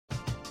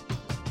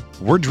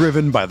We're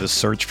driven by the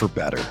search for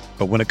better.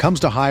 But when it comes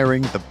to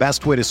hiring, the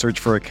best way to search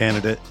for a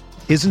candidate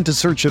isn't to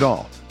search at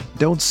all.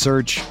 Don't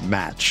search,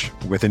 match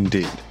with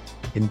Indeed.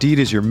 Indeed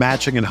is your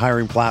matching and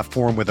hiring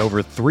platform with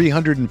over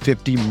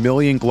 350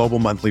 million global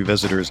monthly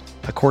visitors,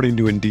 according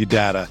to Indeed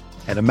data,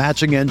 and a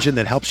matching engine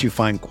that helps you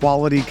find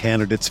quality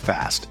candidates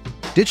fast.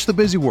 Ditch the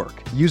busy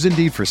work. Use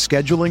Indeed for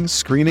scheduling,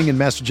 screening, and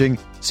messaging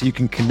so you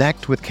can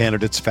connect with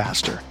candidates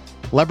faster.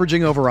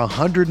 Leveraging over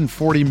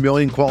 140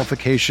 million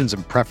qualifications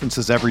and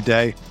preferences every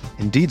day,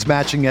 Indeed's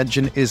matching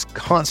engine is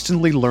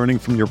constantly learning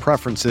from your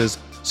preferences,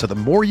 so the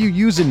more you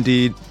use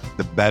Indeed,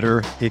 the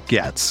better it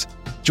gets.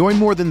 Join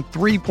more than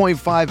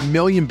 3.5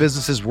 million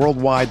businesses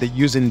worldwide that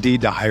use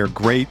Indeed to hire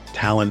great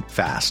talent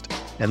fast.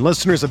 And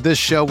listeners of this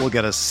show will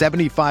get a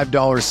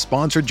 $75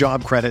 sponsored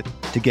job credit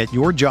to get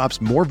your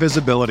jobs more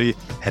visibility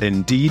at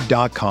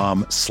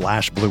Indeed.com/Blue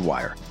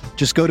Wire.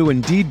 Just go to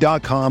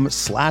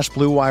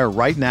Indeed.com/Blue Wire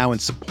right now and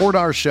support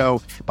our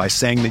show by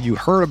saying that you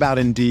heard about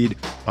Indeed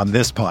on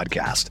this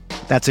podcast.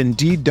 That's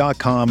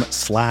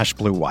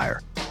Indeed.com/Blue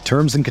Wire.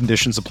 Terms and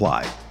conditions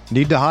apply.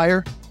 Need to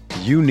hire?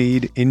 You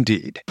need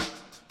Indeed.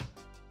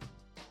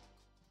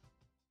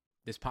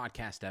 This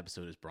podcast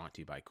episode is brought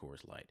to you by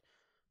Coors Light.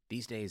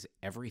 These days,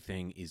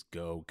 everything is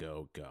go,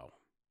 go, go.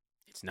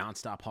 It's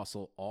nonstop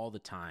hustle all the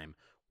time.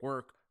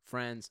 Work,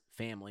 friends,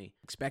 family,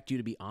 expect you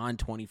to be on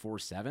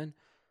 24/7.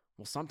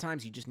 Well,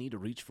 sometimes you just need to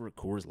reach for a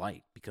Coors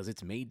Light because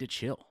it's made to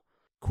chill.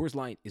 Coors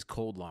Light is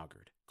cold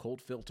lagered,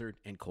 cold filtered,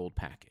 and cold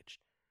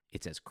packaged.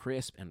 It's as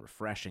crisp and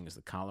refreshing as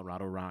the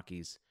Colorado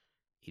Rockies.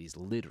 It is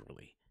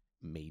literally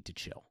made to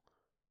chill.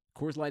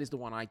 Coors Light is the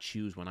one I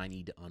choose when I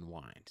need to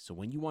unwind. So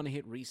when you want to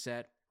hit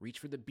reset, reach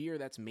for the beer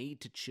that's made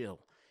to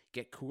chill.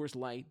 Get Coors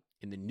Light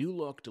in the new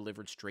look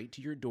delivered straight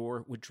to your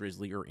door with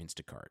Drizzly or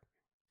Instacart.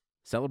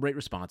 Celebrate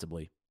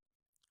responsibly.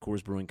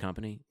 Coors Brewing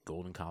Company,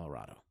 Golden,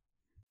 Colorado.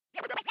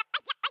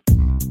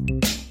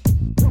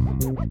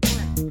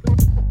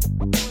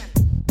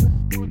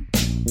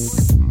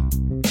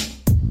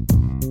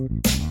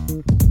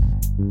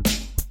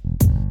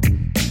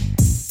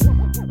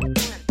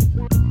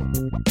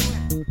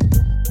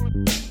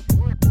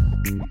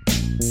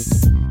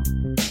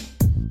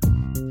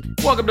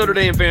 Welcome, Notre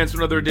Dame fans, to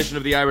another edition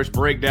of the Irish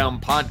Breakdown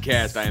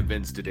Podcast. I am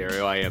Vince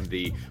D'Addario. I am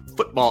the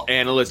football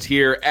analyst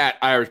here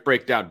at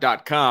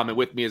irishbreakdown.com. And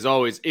with me, as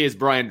always, is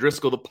Brian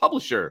Driscoll, the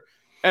publisher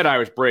at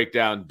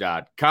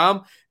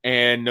irishbreakdown.com.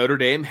 And Notre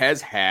Dame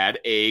has had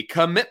a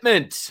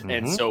commitment.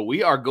 And so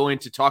we are going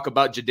to talk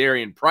about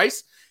Jadarian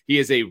Price. He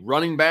is a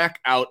running back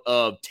out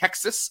of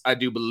Texas, I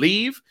do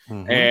believe.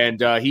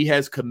 And he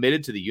has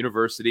committed to the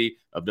University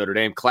of Notre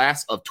Dame,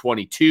 class of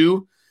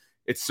 22.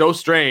 It's so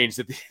strange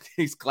that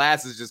these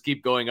classes just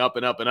keep going up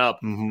and up and up.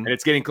 And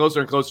it's getting closer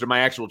and closer to my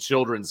actual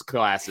children's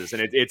classes.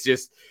 And it's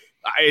just,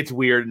 it's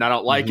weird and I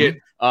don't like it.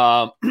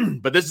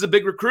 But this is a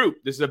big recruit.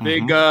 This is a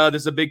big,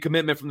 this is a big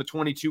commitment from the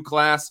 22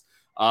 class.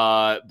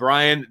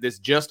 Brian, this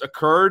just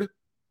occurred.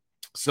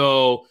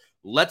 So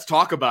let's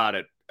talk about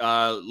it.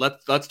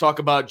 Let's talk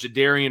about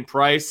Jadarian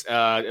Price.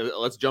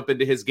 Let's jump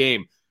into his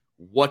game.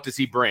 What does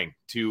he bring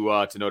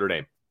to Notre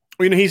Dame?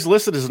 Well, he's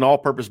listed as an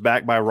all-purpose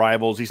back by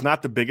Rivals. He's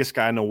not the biggest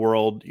guy in the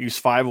world.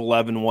 He's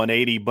 5'11",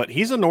 180, but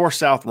he's a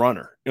north-south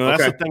runner.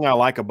 That's the thing I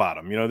like about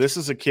him. This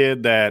is a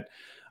kid that,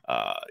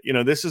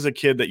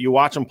 you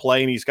watch him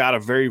play, and he's got a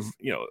very,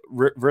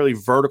 really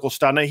vertical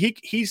style. Now, he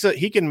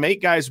can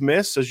make guys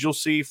miss, as you'll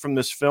see from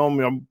this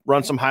film.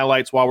 Run some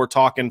highlights while we're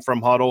talking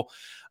from Huddle.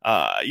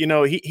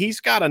 He's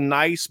got a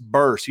nice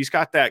burst. He's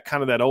got that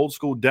kind of that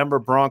old-school Denver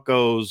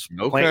Broncos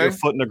plant your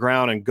foot in the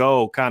ground and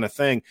go kind of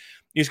thing.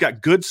 He's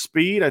got good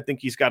speed. I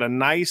think he's got a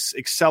nice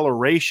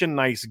acceleration,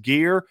 nice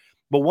gear.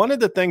 But one of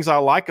the things I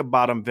like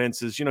about him,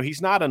 Vince, is,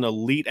 he's not an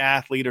elite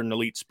athlete or an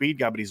elite speed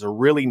guy, but he's a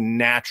really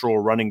natural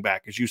running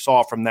back, as you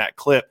saw from that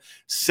clip.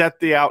 Set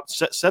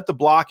the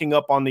blocking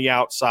up on the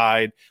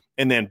outside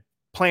and then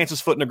plants his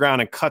foot in the ground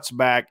and cuts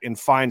back and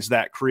finds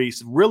that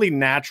crease. Really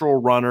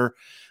natural runner.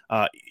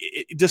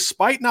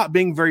 Despite not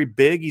being very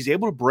big, he's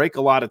able to break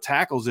a lot of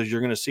tackles, as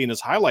you're going to see in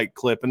his highlight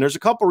clip. And there's a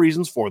couple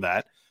reasons for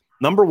that.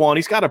 Number one,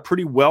 he's got a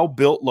pretty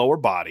well-built lower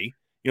body,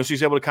 so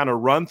he's able to kind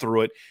of run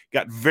through it.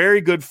 Got very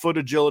good foot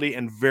agility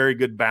and very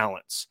good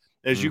balance.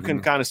 As you can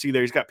kind of see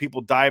there, he's got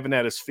people diving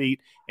at his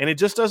feet, and it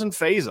just doesn't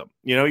faze him.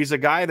 He's a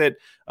guy that,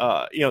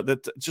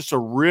 that's just a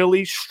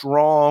really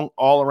strong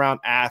all-around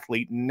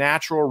athlete,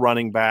 natural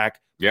running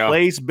back,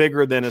 plays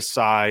bigger than his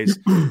size,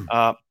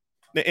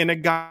 and a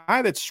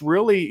guy that's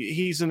really,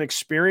 he's an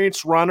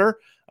experienced runner.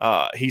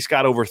 He's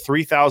got over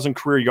 3,000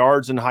 career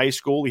yards in high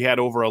school. He had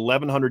over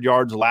 1,100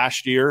 yards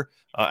last year,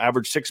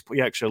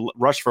 he actually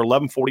rushed for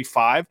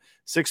 1,145,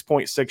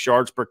 6.6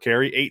 yards per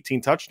carry,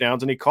 18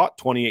 touchdowns, and he caught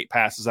 28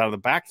 passes out of the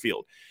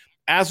backfield.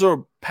 As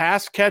a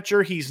pass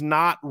catcher, he's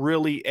not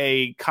really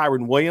a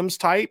Kyron Williams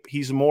type.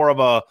 He's more of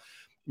a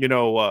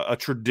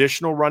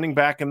traditional running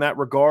back in that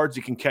regards.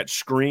 He can catch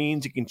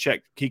screens. He can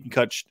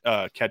catch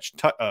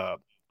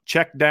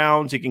check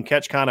downs. He can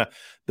catch kind of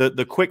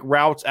the quick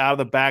routes out of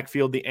the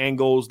backfield, the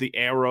angles, the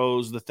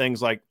arrows, the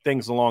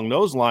things along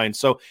those lines.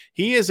 So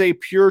he is a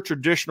pure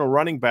traditional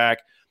running back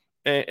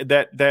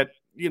that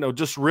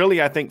just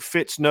really, I think,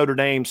 fits Notre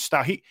Dame's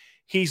style.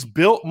 He's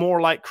built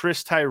more like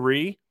Chris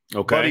Tyree.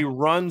 Okay. But he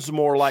runs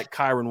more like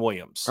Kyron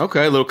Williams.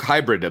 Okay, a little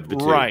hybrid of the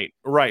two.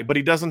 Right. But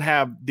he doesn't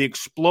have the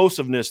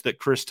explosiveness that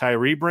Chris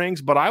Tyree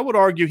brings. But I would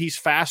argue he's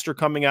faster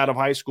coming out of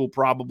high school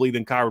probably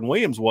than Kyron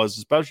Williams was,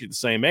 especially at the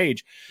same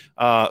age.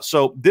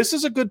 So this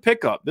is a good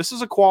pickup. This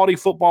is a quality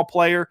football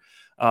player.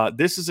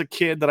 This is a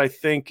kid that I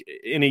think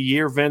in a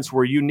year, Vince,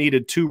 where you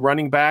needed 2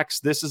 running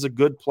backs, this is a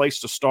good place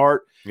to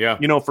start. Yeah.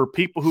 For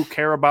people who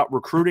care about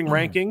recruiting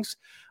rankings,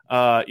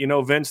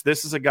 Vince,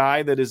 this is a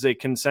guy that is a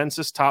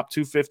consensus top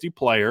 250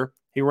 player.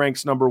 He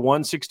ranks number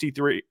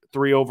 163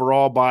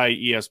 overall by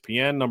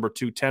ESPN, number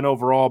 210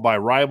 overall by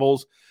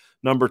Rivals,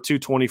 number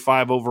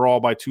 225 overall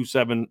by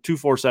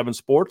 247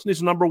 Sports, and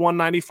he's number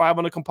 195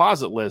 on the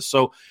composite list.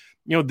 So,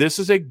 this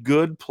is a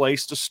good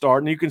place to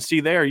start. And you can see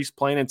there he's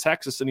playing in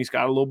Texas and he's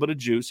got a little bit of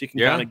juice. He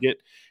can kind of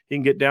get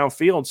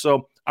downfield.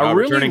 So I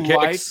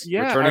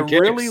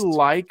really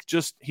like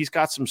just he's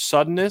got some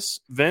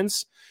suddenness,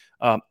 Vince.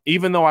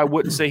 Even though I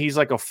wouldn't say he's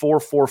like a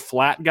 4.4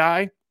 flat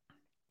guy,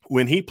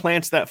 when he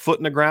plants that foot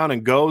in the ground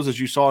and goes, as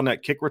you saw in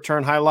that kick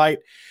return highlight,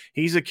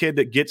 he's a kid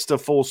that gets to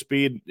full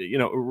speed,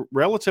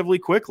 relatively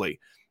quickly.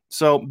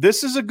 So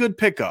this is a good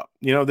pickup.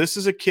 This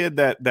is a kid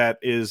that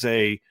is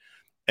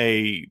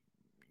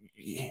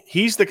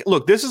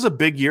this is a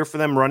big year for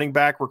them running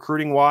back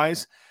recruiting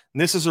wise.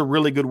 And this is a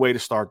really good way to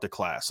start the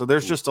class. So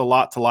there's just a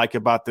lot to like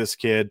about this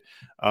kid.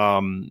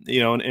 And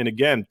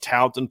again,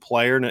 talented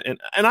player. And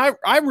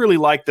I really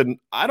like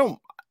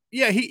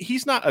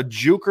he's not a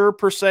juker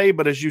per se,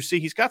 but as you see,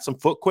 he's got some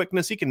foot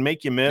quickness. He can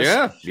make you miss.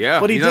 Yeah.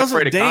 But he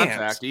doesn't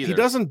dance. He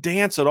doesn't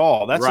dance at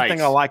all. That's the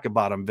thing I like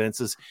about him, Vince,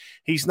 is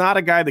he's not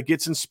a guy that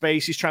gets in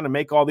space. He's trying to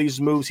make all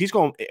these moves. He's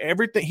going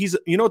everything.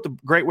 What the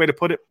great way to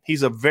put it?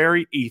 He's a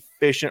very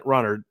efficient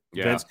runner,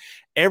 Vince.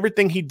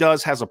 Everything he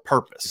does has a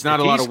purpose. It's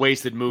not a lot of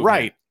wasted movement.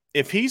 Right.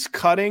 If he's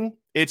cutting,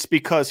 it's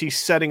because he's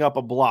setting up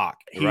a block.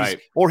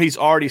 Or he's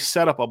already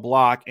set up a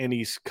block and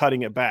he's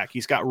cutting it back.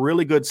 He's got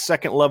really good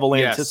second level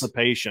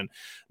anticipation,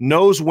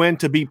 knows when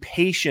to be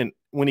patient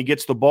when he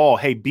gets the ball.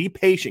 Hey, be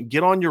patient.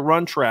 Get on your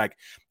run track.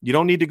 You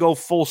don't need to go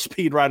full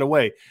speed right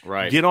away.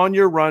 Right. Get on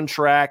your run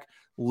track.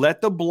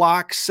 Let the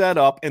block set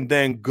up and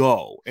then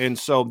go. And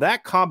so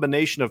that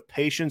combination of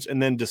patience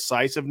and then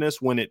decisiveness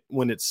when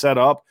it's set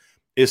up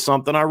is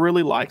something I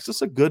really like. It's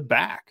just a good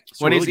back.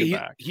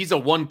 He's a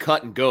one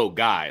cut and go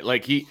guy.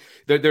 Like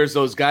there's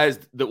those guys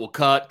that will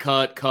cut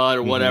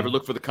or whatever,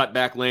 look for the cut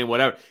back lane,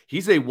 whatever.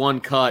 He's a one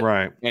cut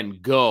and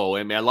go.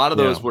 I mean, a lot of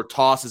those were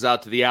tosses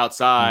out to the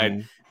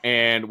outside.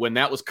 And when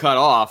that was cut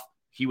off,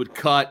 he would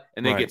cut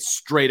and then get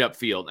straight up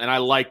field. And I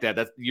like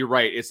that. You're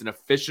right. It's an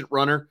efficient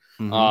runner.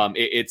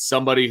 It's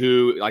somebody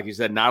who, like you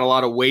said, not a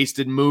lot of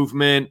wasted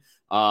movement.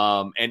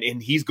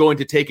 And he's going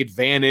to take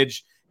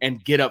advantage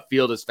and get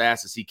upfield as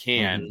fast as he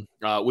can,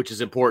 which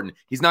is important.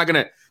 He's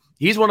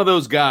one of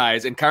those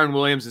guys, and Kyron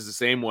Williams is the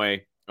same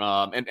way,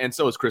 and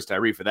so is Chris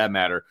Tyree for that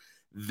matter.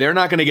 They're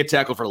not going to get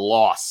tackled for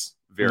loss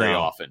very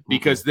often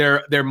because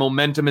their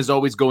momentum is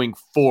always going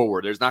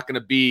forward. There's not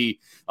going to be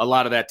a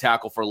lot of that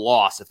tackle for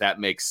loss, if that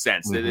makes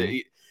sense.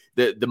 The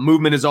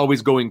movement is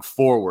always going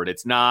forward.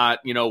 It's not,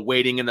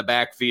 waiting in the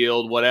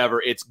backfield,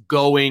 whatever. It's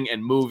going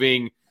and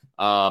moving.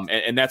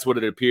 And that's what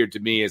it appeared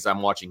to me as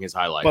I'm watching his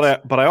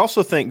highlights. But I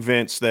also think,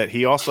 Vince, that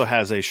he also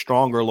has a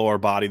stronger lower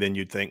body than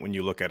you'd think when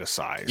you look at his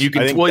size. You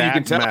can tell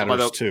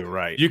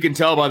right? You can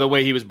tell by the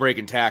way he was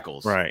breaking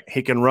tackles. Right.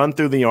 He can run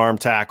through the arm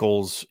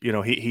tackles.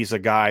 He's a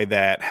guy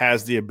that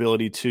has the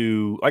ability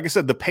to, like I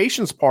said, the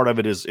patience part of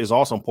it is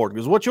also important,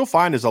 because what you'll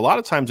find is a lot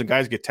of times when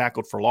guys get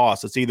tackled for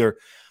loss, it's either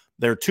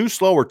they're too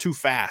slow or too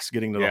fast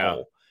getting to the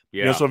hole.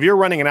 Yeah. So if you're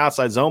running an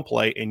outside zone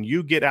play and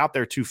you get out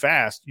there too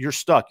fast, you're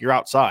stuck. You're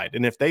outside.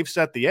 And if they've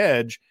set the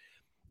edge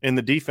and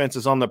the defense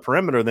is on the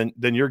perimeter,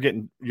 then you're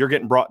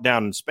getting brought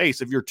down in space.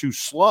 If you're too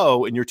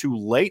slow and you're too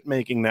late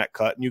making that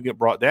cut and you get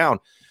brought down,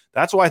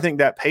 that's why I think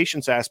that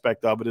patience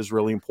aspect of it is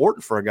really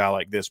important for a guy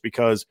like this,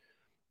 because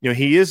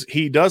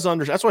he does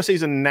understand. That's why I say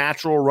he's a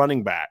natural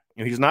running back.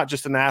 He's not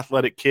just an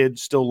athletic kid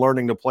still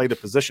learning to play the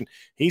position.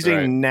 He's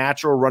a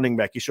natural running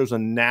back. He shows a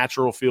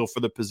natural feel for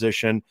the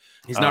position.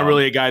 He's not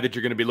really a guy that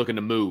you're going to be looking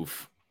to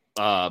move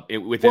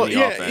within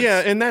the offense.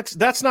 Yeah, and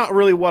that's not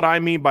really what I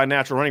mean by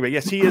natural running back.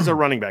 Yes, he is a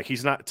running back.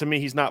 He's not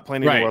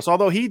playing anywhere else.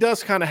 Although he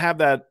does kind of have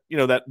that,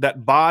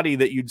 that body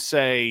that you'd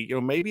say,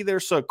 maybe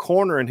there's a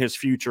corner in his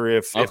future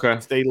if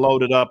they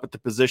load it up at the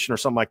position or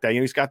something like that.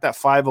 He's got that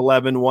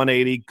 5'11",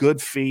 180,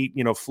 good feet,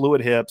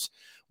 fluid hips.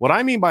 What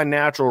I mean by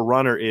natural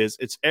runner is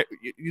it's, how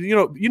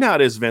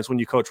it is, Vince, when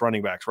you coach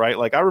running backs, right?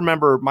 Like I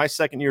remember my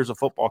second year as a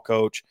football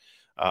coach,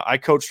 I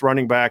coached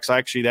running backs.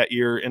 Actually, that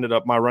year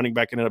my running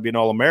back ended up being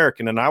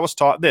All-American. And I was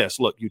taught this: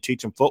 look, you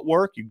teach them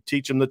footwork, you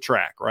teach them the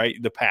track, right?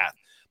 The path.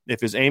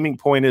 If his aiming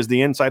point is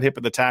the inside hip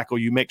of the tackle,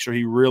 you make sure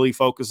he really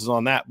focuses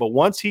on that. But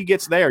once he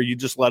gets there, you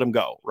just let him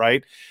go,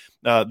 right?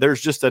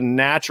 There's just a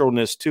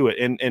naturalness to it.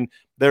 And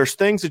there's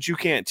things that you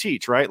can't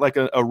teach, right? Like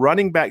a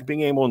running back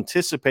being able to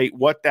anticipate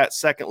what that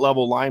second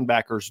level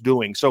linebacker is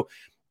doing. So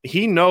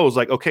he knows,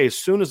 like, okay, as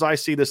soon as I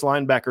see this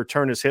linebacker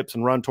turn his hips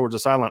and run towards the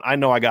sideline, I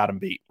know I got him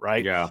beat,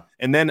 right? Yeah.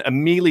 And then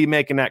immediately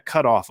making that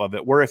cut off of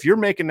it, where if you're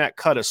making that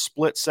cut a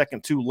split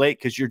second too late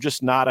because you're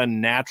just not a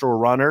natural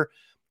runner,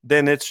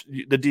 then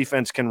the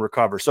defense can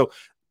recover. So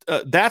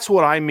that's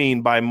what I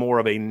mean by more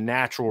of a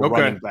natural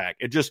running back.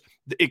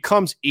 It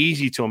comes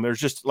easy to him. There's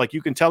just, like,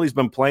 you can tell he's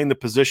been playing the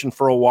position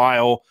for a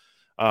while.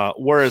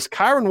 Whereas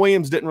Kyren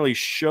Williams didn't really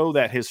show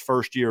that his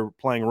first year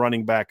playing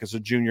running back as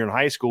a junior in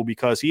high school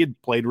because he had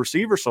played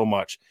receiver so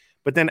much.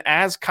 But then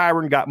as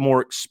Kyren got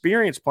more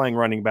experience playing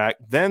running back,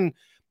 then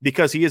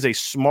because he is a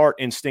smart,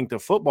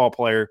 instinctive football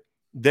player,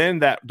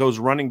 then those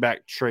running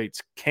back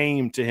traits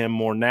came to him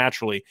more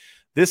naturally.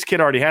 This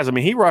kid already has. I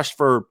mean, he rushed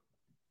for,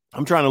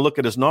 I'm trying to look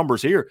at his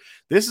numbers here.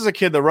 This is a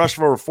kid that rushed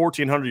for over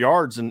 1,400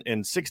 yards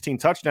and 16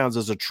 touchdowns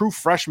as a true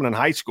freshman in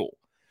high school.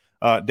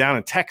 Down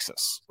in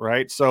Texas,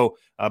 right? So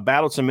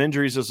battled some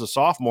injuries as a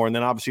sophomore, and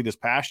then obviously this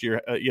past year,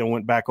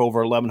 went back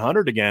over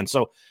 1,100 again.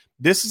 So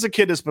this is a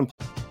kid that's been.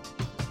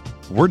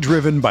 We're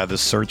driven by the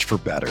search for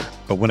better,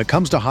 but when it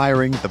comes to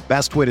hiring, the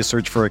best way to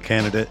search for a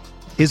candidate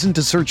isn't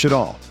to search at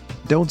all.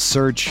 Don't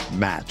search.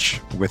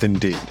 Match with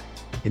Indeed.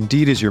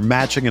 Indeed is your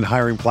matching and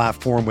hiring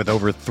platform with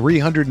over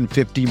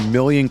 350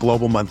 million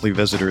global monthly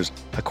visitors,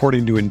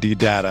 according to Indeed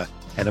data,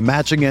 and a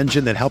matching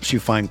engine that helps you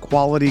find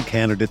quality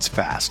candidates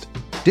fast.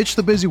 Ditch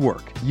the busy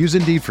work. Use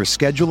Indeed for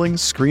scheduling,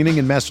 screening,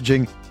 and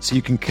messaging so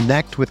you can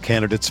connect with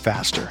candidates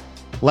faster.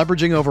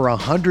 Leveraging over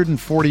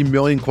 140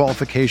 million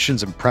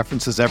qualifications and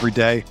preferences every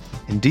day,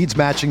 Indeed's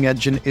matching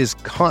engine is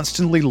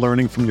constantly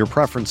learning from your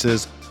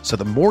preferences, so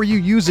the more you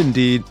use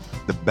Indeed,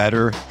 the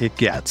better it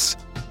gets.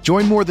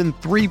 Join more than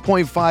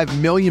 3.5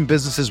 million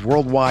businesses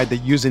worldwide that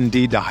use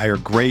Indeed to hire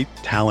great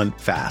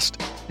talent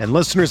fast. And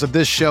listeners of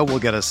this show will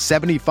get a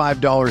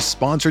 $75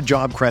 sponsored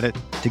job credit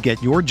to get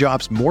your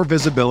jobs more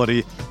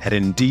visibility at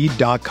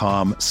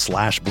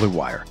Indeed.com/Blue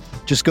Wire.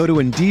 Just go to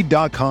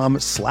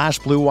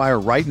Indeed.com/Blue Wire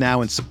right now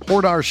and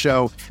support our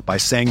show by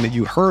saying that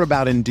you heard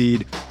about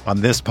Indeed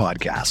on this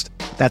podcast.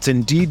 That's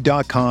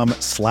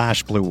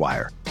Indeed.com/Blue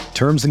Wire.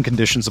 Terms and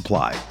conditions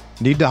apply.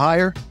 Need to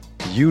hire?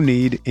 You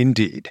need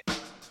Indeed.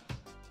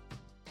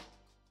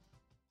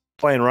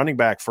 Playing running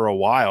back for a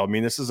while. I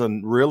mean, this is a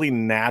really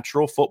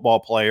natural football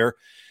player,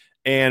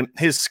 and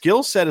his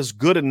skill set is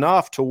good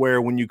enough to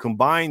where when you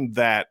combine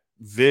that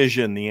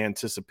vision, the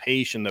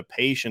anticipation, the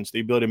patience, the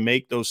ability to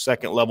make those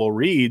second level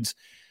reads,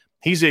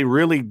 he's a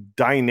really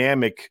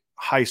dynamic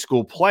high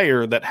school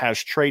player that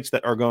has traits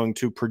that are going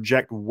to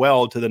project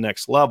well to the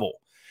next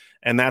level.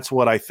 And that's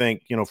what I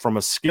think, from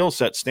a skill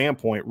set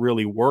standpoint,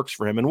 really works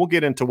for him. And we'll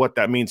get into what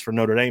that means for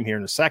Notre Dame here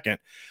in a second.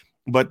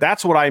 But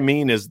that's what I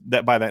mean is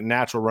that by that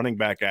natural running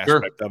back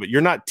aspect of it,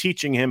 you're not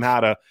teaching him how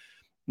to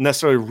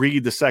necessarily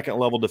read the second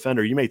level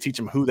defender. You may teach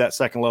him who that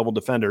second level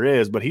defender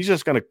is, but he's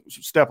just going to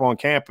step on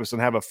campus and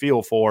have a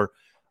feel for,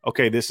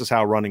 okay, this is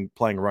how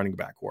playing running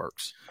back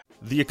works.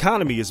 The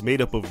economy is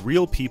made up of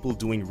real people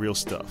doing real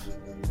stuff,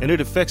 and it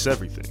affects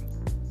everything,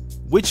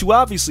 which you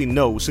obviously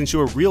know since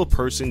you're a real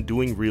person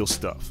doing real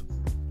stuff.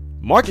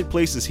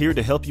 Marketplace is here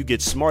to help you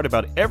get smart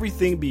about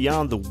everything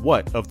beyond the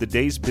what of the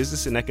day's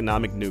business and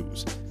economic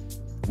news.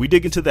 We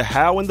dig into the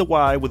how and the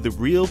why with the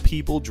real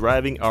people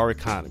driving our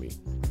economy.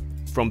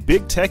 From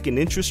big tech and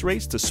interest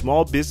rates to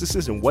small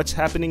businesses and what's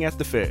happening at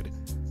the Fed,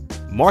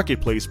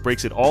 Marketplace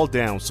breaks it all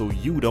down so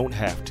you don't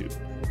have to.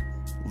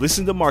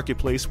 Listen to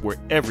Marketplace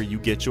wherever you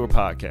get your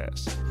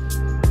podcasts.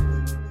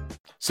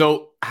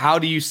 So how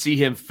do you see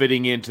him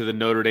fitting into the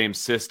Notre Dame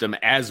system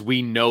as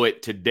we know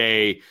it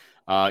today?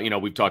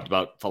 We've talked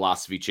about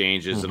philosophy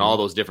changes and all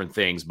those different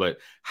things, but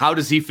how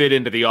does he fit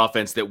into the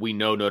offense that we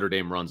know Notre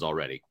Dame runs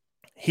already?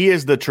 He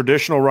is the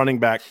traditional running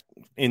back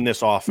in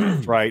this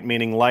offense, right?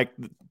 Meaning like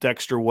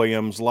Dexter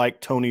Williams, like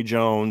Tony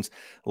Jones,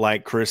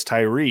 like Chris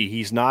Tyree.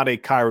 He's not a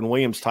Kyren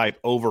Williams type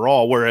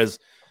overall, whereas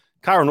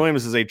Kyren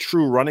Williams is a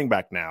true running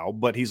back now,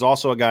 but he's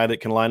also a guy that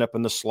can line up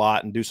in the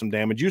slot and do some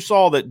damage. You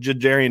saw that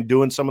Jadarian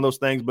doing some of those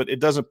things, but it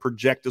doesn't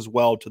project as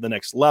well to the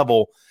next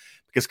level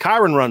because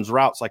Kyren runs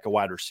routes like a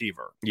wide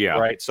receiver. Yeah.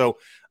 Right. So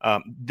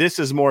this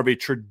is more of a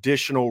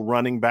traditional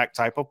running back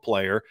type of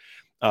player.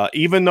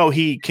 Even though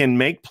he can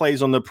make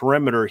plays on the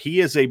perimeter, he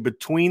is a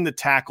between the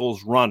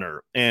tackles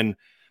runner. And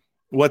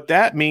what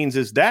that means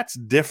is that's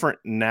different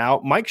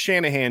now. Mike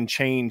Shanahan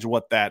changed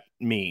what that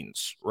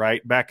means,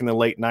 right? Back in the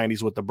late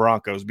 90s with the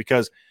Broncos,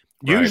 because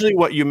usually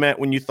what you meant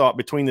when you thought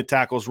between the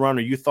tackles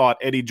runner, you thought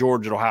Eddie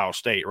George at Ohio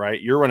State,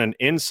 right? You're running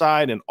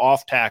inside and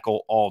off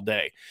tackle all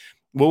day.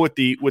 Well, with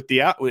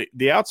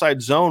the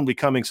outside zone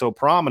becoming so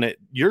prominent,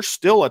 you're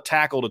still a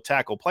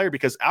tackle-to-tackle player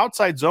because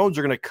outside zones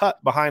are going to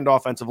cut behind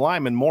offensive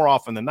linemen more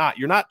often than not.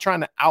 You're not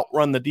trying to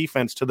outrun the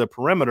defense to the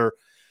perimeter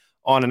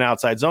on an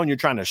outside zone. You're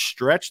trying to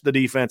stretch the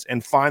defense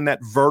and find that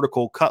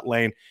vertical cut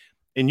lane.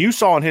 And you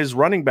saw in his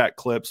running back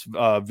clips,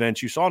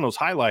 Vince, you saw in those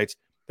highlights,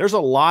 there's a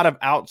lot of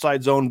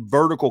outside zone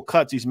vertical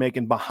cuts he's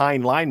making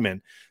behind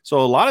linemen. So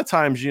a lot of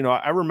times,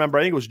 I remember,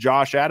 I think it was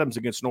Josh Adams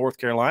against North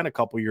Carolina a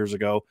couple years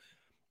ago.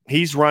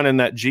 He's running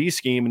that G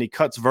scheme and he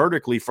cuts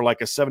vertically for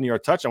like a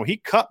 70-yard touchdown. He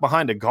cut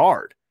behind a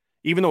guard,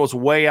 even though it was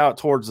way out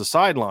towards the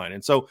sideline.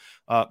 And so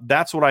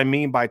that's what I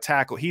mean by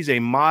tackle. He's a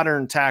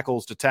modern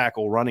tackles to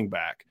tackle running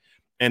back.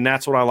 And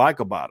that's what I like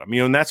about him.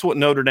 And that's what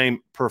Notre Dame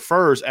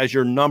prefers as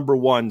your number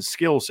one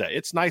skill set.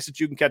 It's nice that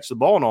you can catch the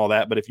ball and all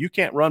that, but if you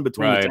can't run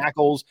between the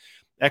tackles,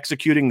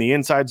 executing the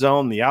inside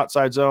zone, the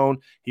outside zone,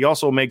 he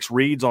also makes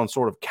reads on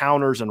sort of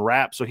counters and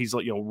wraps. So he's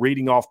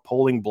reading off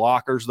pulling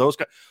blockers,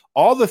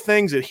 all the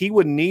things that he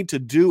would need to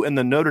do in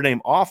the Notre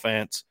Dame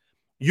offense.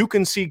 You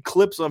can see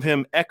clips of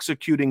him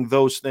executing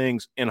those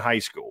things in high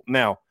school.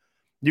 Now,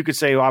 you could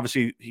say,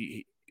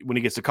 obviously, when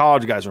he gets to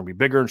college, guys are going to be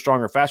bigger and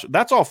stronger, faster.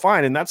 That's all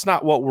fine, and that's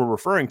not what we're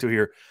referring to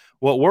here.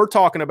 What we're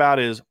talking about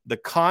is the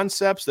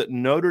concepts that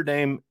Notre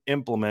Dame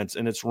implements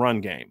in its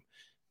run game.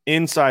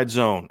 Inside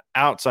zone,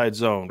 outside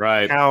zone,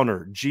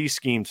 counter,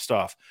 G-scheme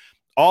stuff.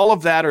 All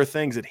of that are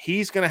things that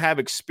he's going to have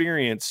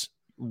experience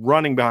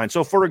running behind.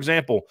 So, for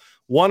example,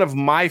 one of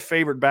my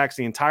favorite backs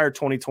the entire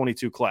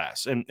 2022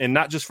 class, and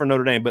not just for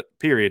Notre Dame, but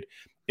period,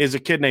 is a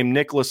kid named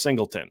Nicholas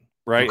Singleton,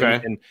 right?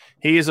 Okay. And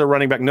he is a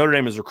running back. Notre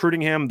Dame is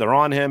recruiting him. They're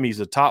on him. He's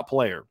a top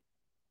player.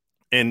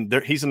 And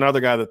he's another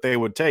guy that they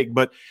would take.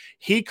 But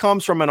he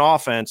comes from an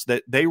offense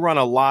that they run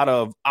a lot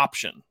of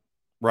option,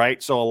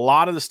 right? So a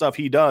lot of the stuff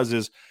he does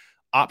is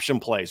option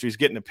plays. So he's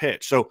getting a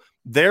pitch. So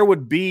there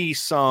would be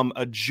some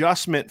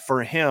adjustment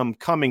for him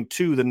coming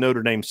to the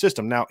Notre Dame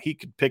system. Now, he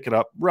could pick it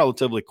up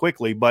relatively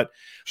quickly, but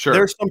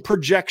there's some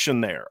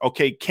projection there.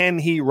 Okay, can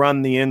he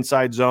run the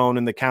inside zone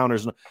and the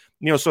counters?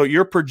 So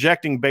you're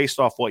projecting based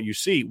off what you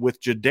see.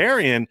 With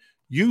Jadarian,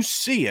 you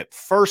see it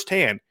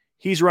firsthand.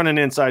 He's running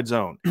inside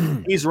zone.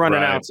 He's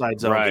running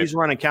outside zone. He's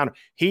running counter.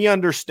 He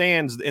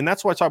understands, and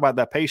that's why I talk about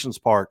that patience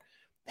part.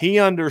 He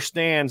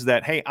understands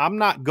that, hey, I'm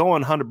not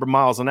going 100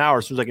 miles an hour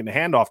as soon as I get the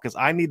handoff because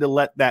I need to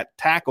let that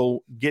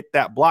tackle get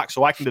that block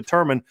so I can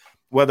determine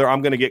whether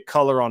I'm going to get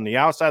color on the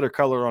outside or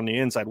color on the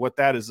inside. What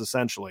that is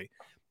essentially,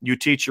 you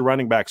teach your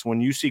running backs, when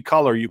you see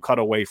color, you cut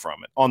away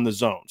from it on the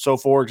zone. So,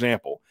 for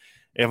example,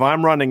 if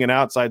I'm running an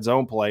outside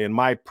zone play and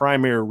my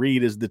primary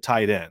read is the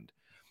tight end,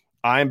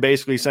 I'm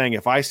basically saying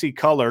if I see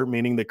color,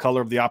 meaning the color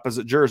of the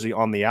opposite jersey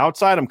on the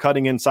outside, I'm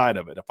cutting inside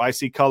of it. If I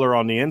see color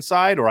on the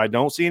inside or I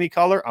don't see any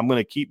color, I'm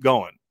going to keep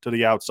going to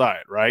the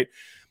outside, right?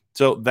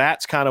 So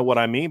that's kind of what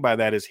I mean by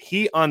that is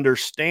he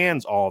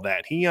understands all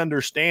that. He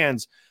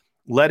understands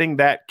letting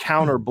that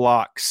counter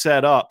block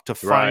set up to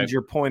find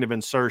your point of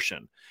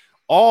insertion.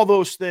 All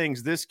those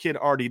things this kid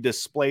already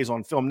displays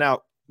on film.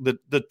 Now, the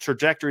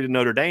trajectory to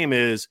Notre Dame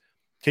is,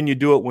 can you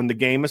do it when the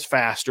game is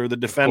faster, the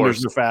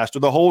defenders are faster,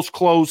 the holes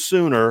close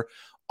sooner,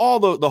 all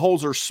the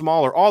holes are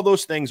smaller. All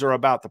those things are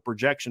about the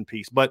projection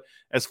piece. But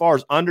as far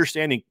as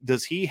understanding,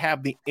 does he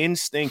have the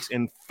instincts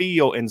and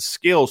feel and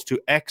skills to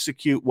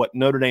execute what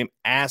Notre Dame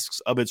asks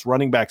of its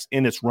running backs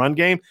in its run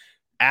game?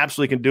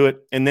 Absolutely can do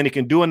it. And then he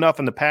can do enough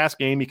in the pass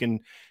game. He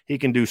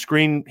can do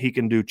screen, he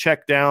can do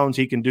check downs,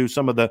 he can do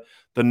some of the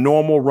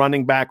normal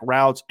running back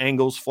routes,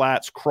 angles,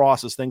 flats,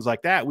 crosses, things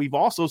like that. We've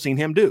also seen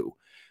him do.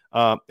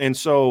 And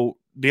so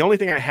the only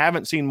thing I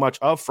haven't seen much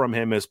of from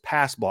him is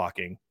pass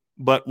blocking.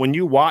 But when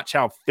you watch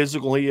how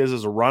physical he is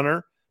as a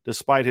runner,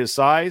 despite his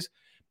size,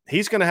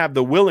 he's going to have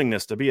the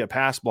willingness to be a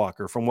pass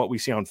blocker from what we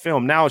see on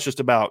film. Now it's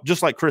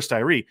just like Chris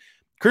Tyree.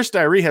 Chris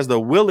Tyree has the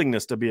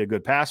willingness to be a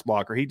good pass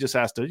blocker. He just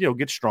has to,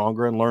 get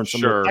stronger and learn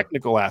some of the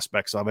technical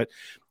aspects of it.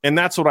 And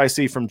that's what I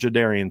see from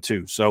Jadarian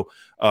too. So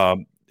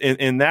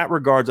in that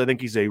regards, I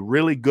think he's a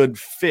really good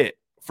fit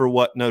for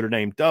what Notre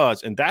Dame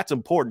does. And that's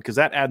important because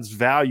that adds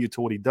value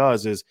to what he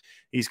does. Is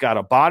he's got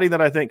a body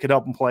that I think could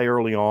help him play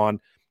early on.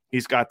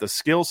 He's got the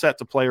skill set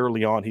to play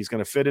early on. He's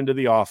going to fit into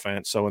the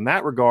offense. So in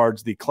that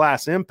regards, the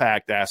class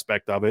impact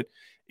aspect of it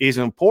is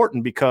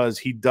important because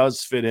he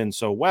does fit in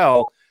so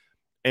well.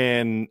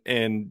 And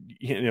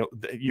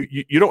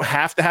you don't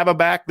have to have a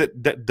back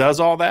that does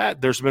all that.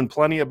 There's been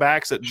plenty of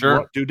backs that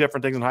do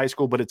different things in high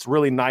school, but it's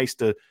really nice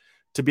to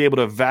be able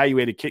to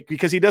evaluate a kid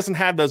because he doesn't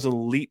have those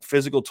elite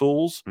physical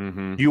tools.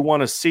 Mm-hmm. You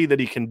want to see that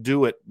he can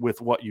do it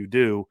with what you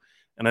do.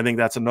 And I think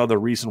that's another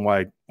reason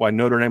why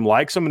Notre Dame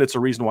likes him, and it's a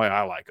reason why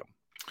I like him.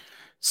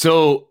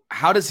 So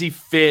how does he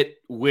fit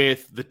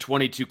with the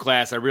 22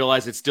 class? I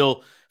realize it's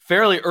still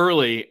fairly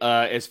early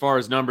as far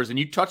as numbers, and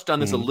you touched on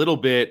this a little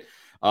bit,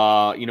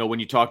 when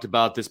you talked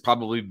about this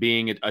probably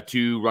being a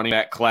 2 running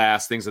back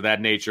class, things of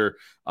that nature.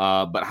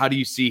 But how do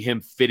you see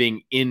him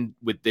fitting in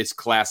with this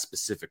class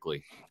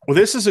specifically? Well,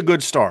 this is a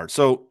good start.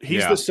 So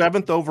he's the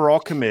 7th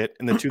overall commit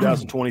in the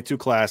 2022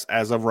 class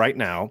as of right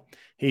now.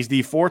 He's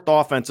the 4th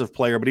offensive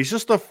player, but he's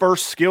just the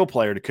first skill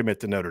player to commit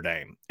to Notre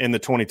Dame in the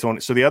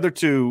 2020. So the other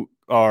 2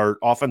 are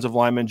offensive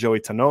lineman Joey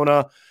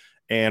Tanona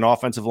and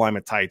offensive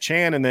lineman Ty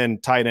Chan, and then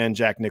tight end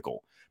Jack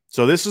Nickel.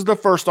 So this is the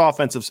first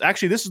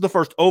this is the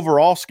first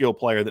overall skill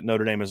player that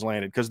Notre Dame has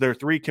landed because their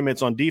 3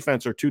 commits on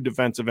defense are 2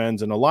 defensive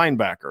ends and a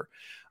linebacker.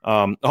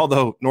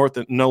 Although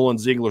Nolan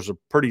Ziegler's a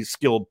pretty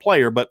skilled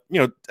player, but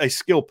a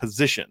skill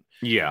position.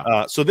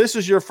 Yeah. So this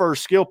is your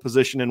first skill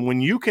position, and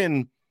when you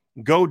can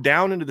go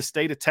down into the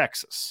state of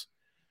Texas,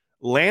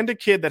 land a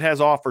kid that has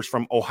offers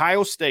from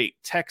Ohio State,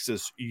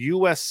 Texas,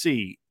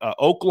 USC,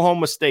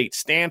 Oklahoma State,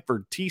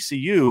 Stanford,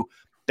 TCU.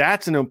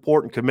 That's an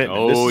important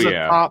commitment. This is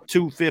a top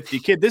 250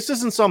 kid. This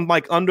isn't some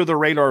like under the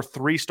radar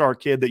 3-star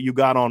kid that you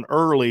got on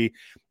early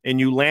and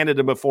you landed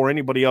him before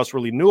anybody else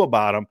really knew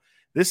about him.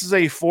 This is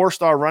a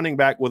 4-star running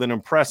back with an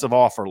impressive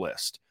offer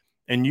list,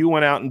 and you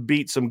went out and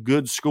beat some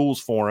good schools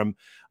for him.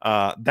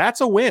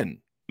 That's a win.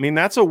 I mean,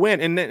 that's a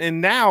win.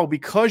 And now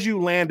because you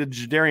landed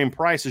Jadarian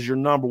Price as your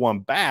number one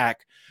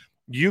back,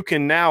 you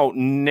can now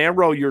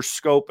narrow your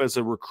scope as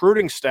a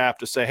recruiting staff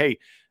to say, hey,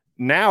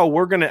 now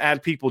we're going to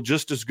add people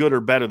just as good or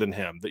better than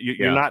him. That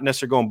you're not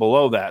necessarily going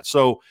below that.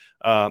 So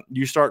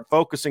you start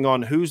focusing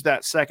on who's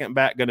that second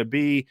back going to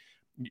be.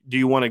 Do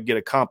you want to get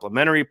a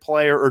complimentary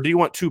player, or do you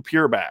want 2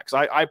 pure backs?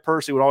 I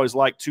personally would always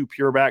like 2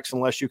 pure backs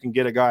unless you can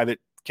get a guy that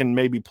can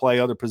maybe play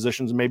other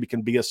positions and maybe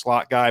can be a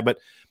slot guy. But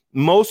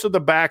most of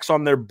the backs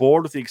on their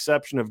board, with the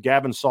exception of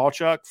Gavin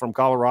Sawchuk from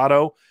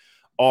Colorado,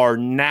 are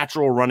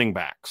natural running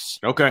backs.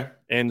 Okay.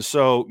 And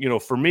so,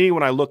 for me,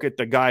 when I look at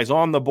the guys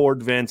on the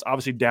board, Vince,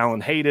 obviously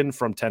Dallin Hayden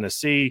from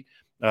Tennessee,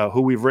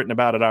 who we've written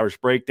about at Irish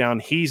Breakdown,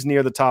 he's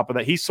near the top of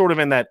that. He's sort of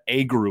in that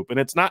A group. And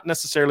it's not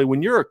necessarily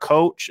when you're a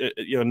coach,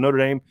 Notre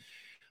Dame,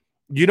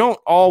 you don't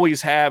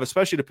always have,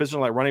 especially the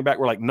position like running back,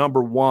 we're like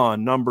number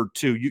 1, number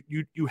 2.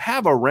 You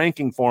have a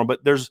ranking for them,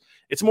 but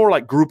it's more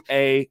like Group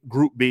A,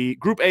 Group B.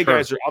 Group A Sure.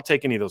 guys, I'll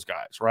take any of those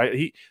guys,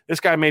 right? This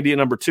guy may be a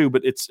number 2,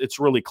 but it's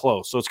really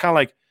close. So it's kind of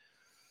like,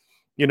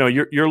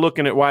 you're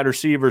looking at wide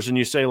receivers and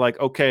you say like,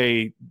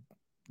 okay,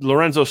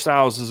 Lorenzo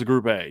Styles is a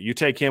Group A. You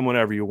take him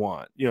whenever you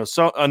want.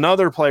 So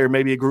another player,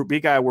 maybe a Group B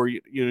guy where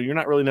you're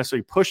not really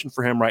necessarily pushing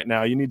for him right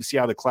now. You need to see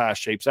how the class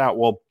shapes out.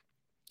 Well,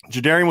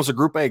 Jadarian was a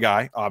Group A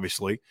guy,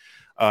 obviously.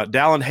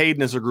 Dallin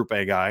Hayden is a Group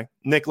A guy.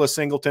 Nicholas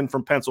Singleton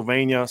from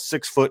Pennsylvania,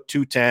 6 foot,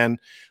 210,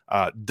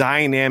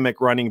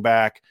 dynamic running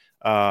back.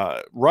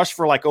 Rushed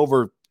for like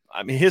over.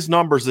 I mean, his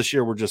numbers this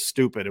year were just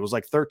stupid. It was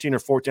like 1,300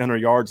 or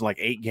 1,400 yards in like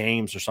 8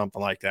 games or something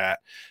like that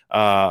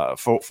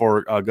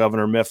for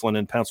Governor Mifflin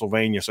in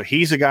Pennsylvania. So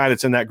he's a guy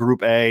that's in that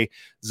Group A.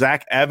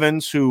 Zach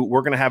Evans, who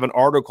we're going to have an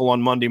article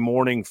on Monday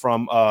morning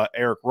from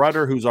Eric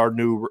Rutter, who's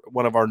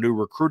one of our new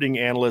recruiting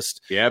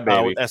analysts. Yeah,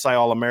 baby. With SI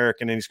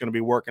All-American, and he's going to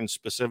be working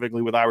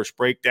specifically with Irish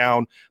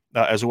Breakdown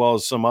as well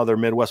as some other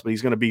Midwest, but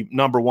he's going to be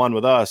number 1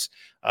 with us.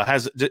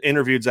 Has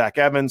interviewed Zach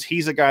Evans.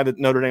 He's a guy that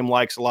Notre Dame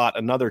likes a lot,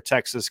 another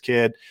Texas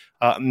kid.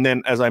 And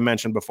then, as I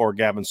mentioned before,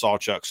 Gavin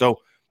Sawchuk. So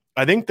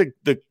I think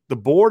the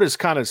board is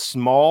kind of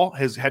small,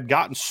 had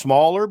gotten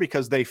smaller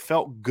because they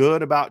felt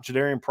good about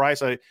Jadarian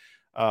Price.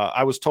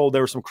 I was told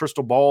there were some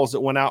crystal balls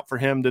that went out for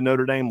him to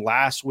Notre Dame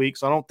last week.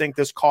 So I don't think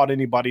this caught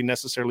anybody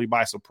necessarily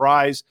by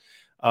surprise.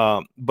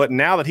 But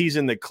now that he's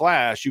in the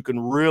class, you can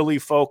really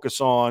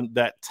focus on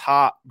that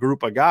top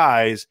group of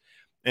guys.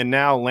 And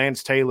now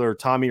Lance Taylor,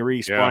 Tommy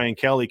Reese, Brian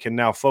Kelly can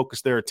now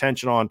focus their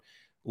attention on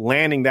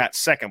landing that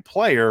second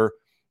player.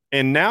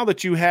 And now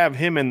that you have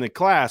him in the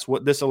class,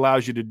 what this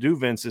allows you to do,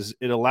 Vince, is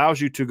it allows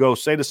you to go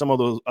say to some of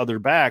those other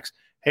backs,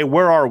 hey,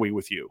 where are we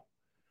with you?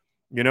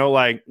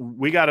 Like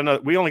we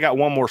only got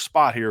one more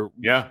spot here.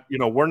 Yeah.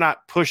 We're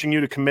not pushing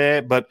you to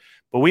commit, but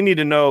we need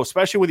to know,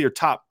 especially with your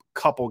top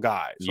couple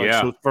guys.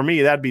 So for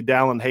me, that'd be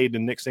Dallin Hayden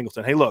and Nick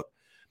Singleton. Hey, look,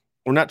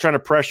 we're not trying to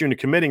pressure you into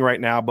committing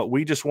right now, but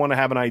we just want to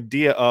have an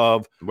idea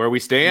of where we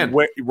stand.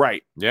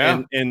 Right.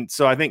 Yeah. And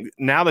so I think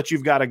now that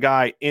you've got a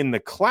guy in the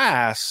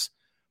class,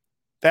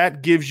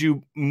 that gives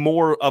you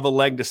more of a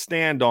leg to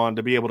stand on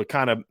to be able to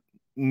kind of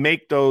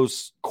make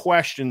those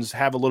questions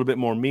have a little bit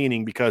more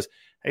meaning because,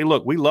 hey,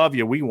 look, we love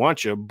you. We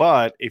want you.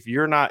 But if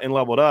you're not in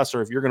love with us,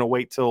 or if you're going to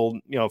wait till,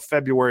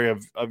 February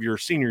of your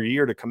senior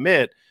year to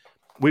commit,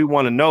 we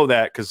want to know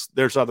that because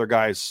there's other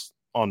guys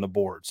on the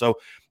board. So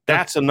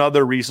that's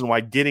another reason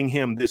why getting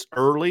him this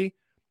early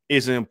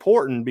is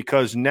important,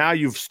 because now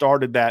you've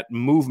started that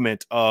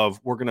movement of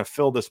we're going to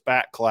fill this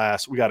back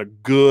class. We got a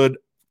good,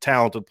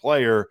 talented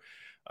player.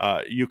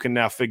 You can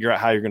now figure out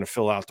how you're going to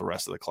fill out the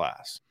rest of the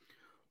class.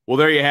 Well,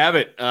 there you have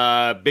it.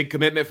 Big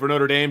commitment for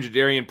Notre Dame.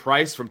 Jadarian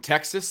Price from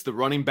Texas, the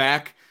running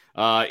back,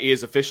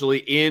 is officially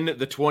in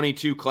the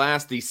 22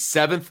 class, the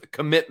 7th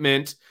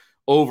commitment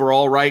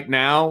overall right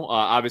now.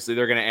 Obviously,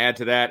 they're going to add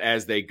to that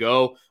as they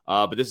go.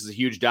 But this is a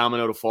huge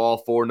domino to fall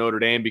for Notre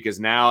Dame because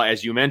now,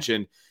 as you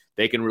mentioned,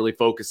 they can really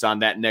focus on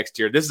that next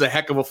year. This is a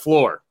heck of a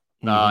floor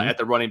at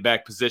the running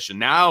back position.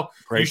 Now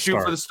you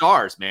shoot for the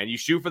stars, man. You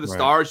shoot for the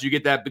stars. You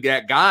get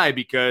that guy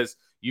because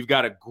you've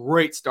got a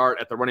great start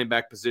at the running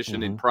back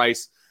position in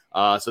Price.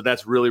 So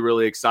that's really,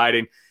 really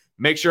exciting.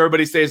 Make sure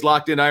everybody stays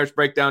locked in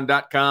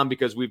irishbreakdown.com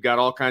because we've got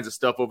all kinds of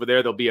stuff over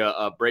there. There'll be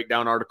a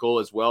breakdown article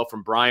as well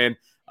from Brian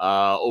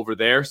over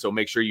there. So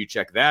make sure you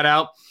check that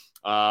out.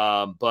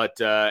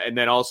 And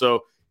then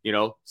also,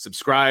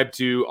 subscribe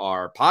to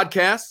our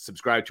podcast,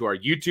 subscribe to our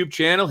YouTube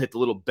channel, hit the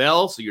little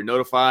bell so you're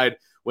notified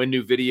when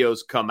new videos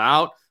come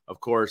out. of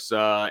course,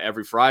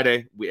 every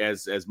Friday,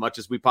 as much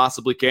as we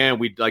possibly can,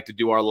 we'd like to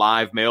do our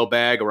live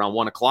mailbag around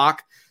 1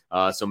 o'clock.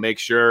 So make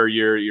sure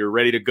you're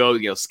ready to go.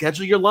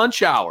 Schedule your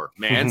lunch hour,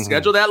 man.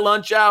 Schedule that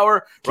lunch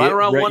hour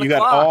around 1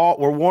 o'clock.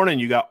 We're warning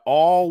you got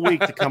all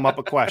week to come up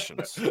with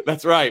questions.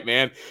 That's right,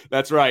 man.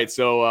 That's right.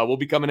 So we'll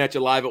be coming at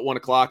you live at 1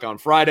 o'clock on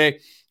Friday.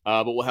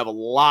 But we'll have a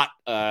lot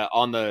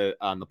on the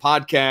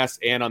podcast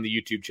and on the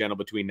YouTube channel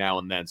between now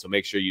and then. So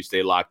make sure you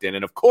stay locked in.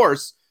 And of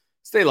course,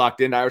 stay locked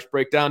in to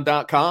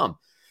IrishBreakdown.com.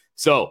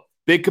 So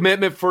big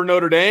commitment for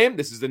Notre Dame.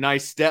 This is a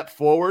nice step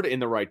forward in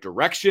the right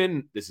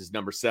direction. This is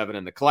number 7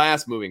 in the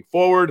class moving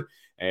forward.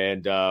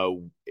 And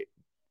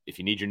if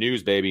you need your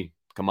news, baby,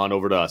 come on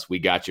over to us. We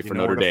got you for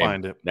Notre Dame.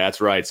 Find it. That's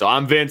right. So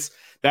I'm Vince.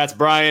 That's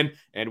Brian.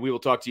 And we will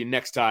talk to you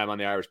next time on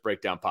the Irish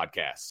Breakdown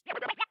Podcast.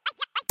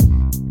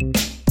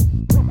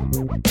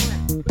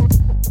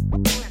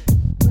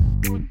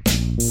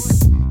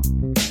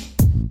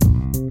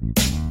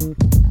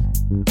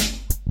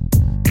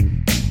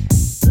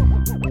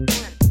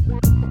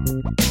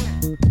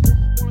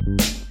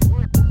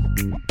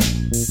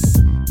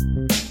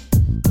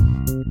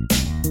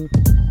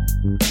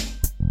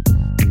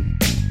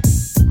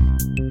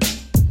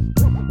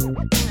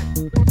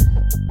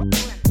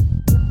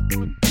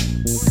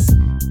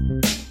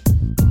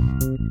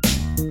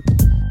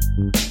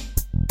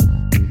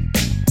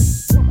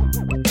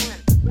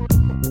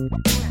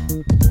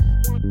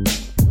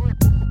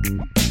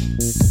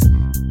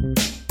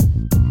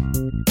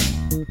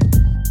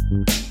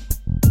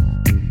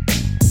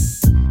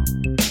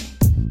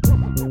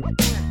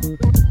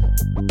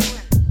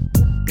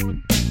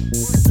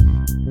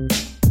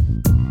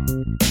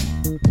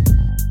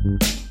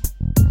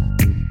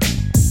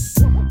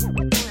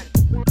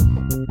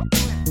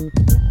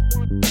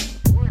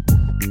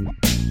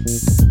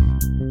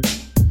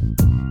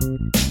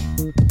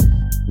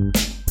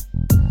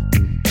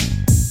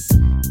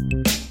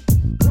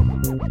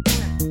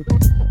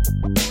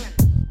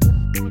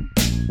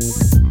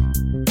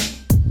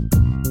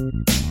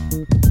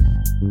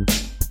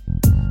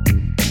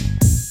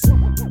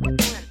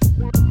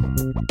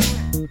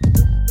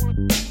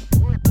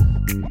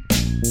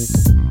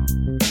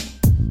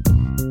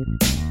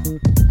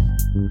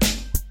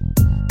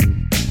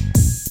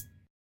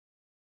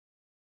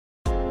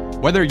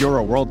 Whether you're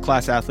a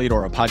world-class athlete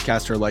or a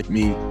podcaster like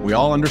me, we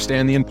all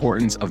understand the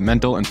importance of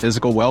mental and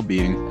physical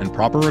well-being and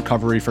proper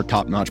recovery for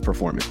top-notch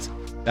performance.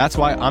 That's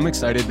why I'm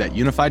excited that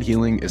Unified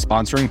Healing is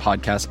sponsoring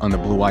podcasts on the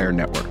Blue Wire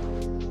Network.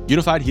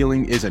 Unified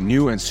Healing is a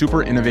new and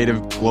super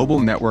innovative global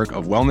network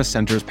of wellness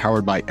centers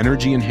powered by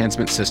Energy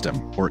Enhancement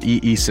System, or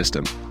EE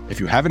System.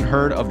 If you haven't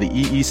heard of the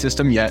EE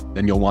System yet,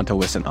 then you'll want to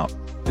listen up.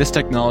 This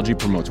technology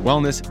promotes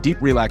wellness, deep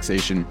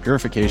relaxation,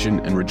 purification,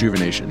 and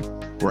rejuvenation.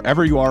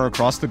 Wherever you are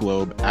across the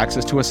globe,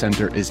 access to a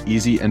center is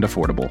easy and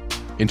affordable.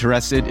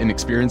 Interested in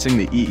experiencing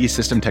the EE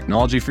System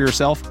technology for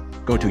yourself?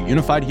 Go to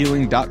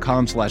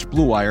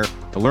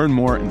unifiedhealing.com/bluewire to learn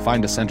more and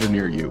find a center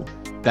near you.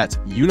 That's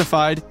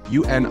unified,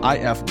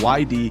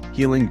 UNIFYD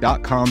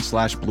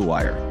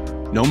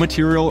healing.com/bluewire. No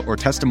material or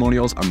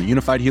testimonials on the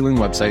Unified Healing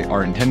website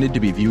are intended to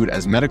be viewed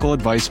as medical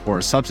advice or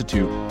a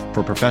substitute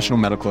for professional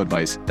medical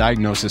advice,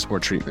 diagnosis, or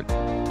treatment.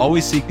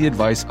 Always seek the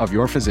advice of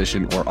your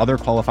physician or other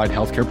qualified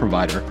healthcare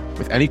provider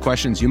with any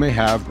questions you may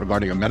have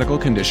regarding a medical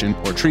condition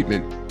or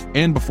treatment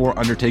and before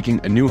undertaking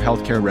a new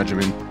healthcare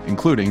regimen,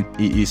 including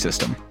EE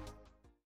System.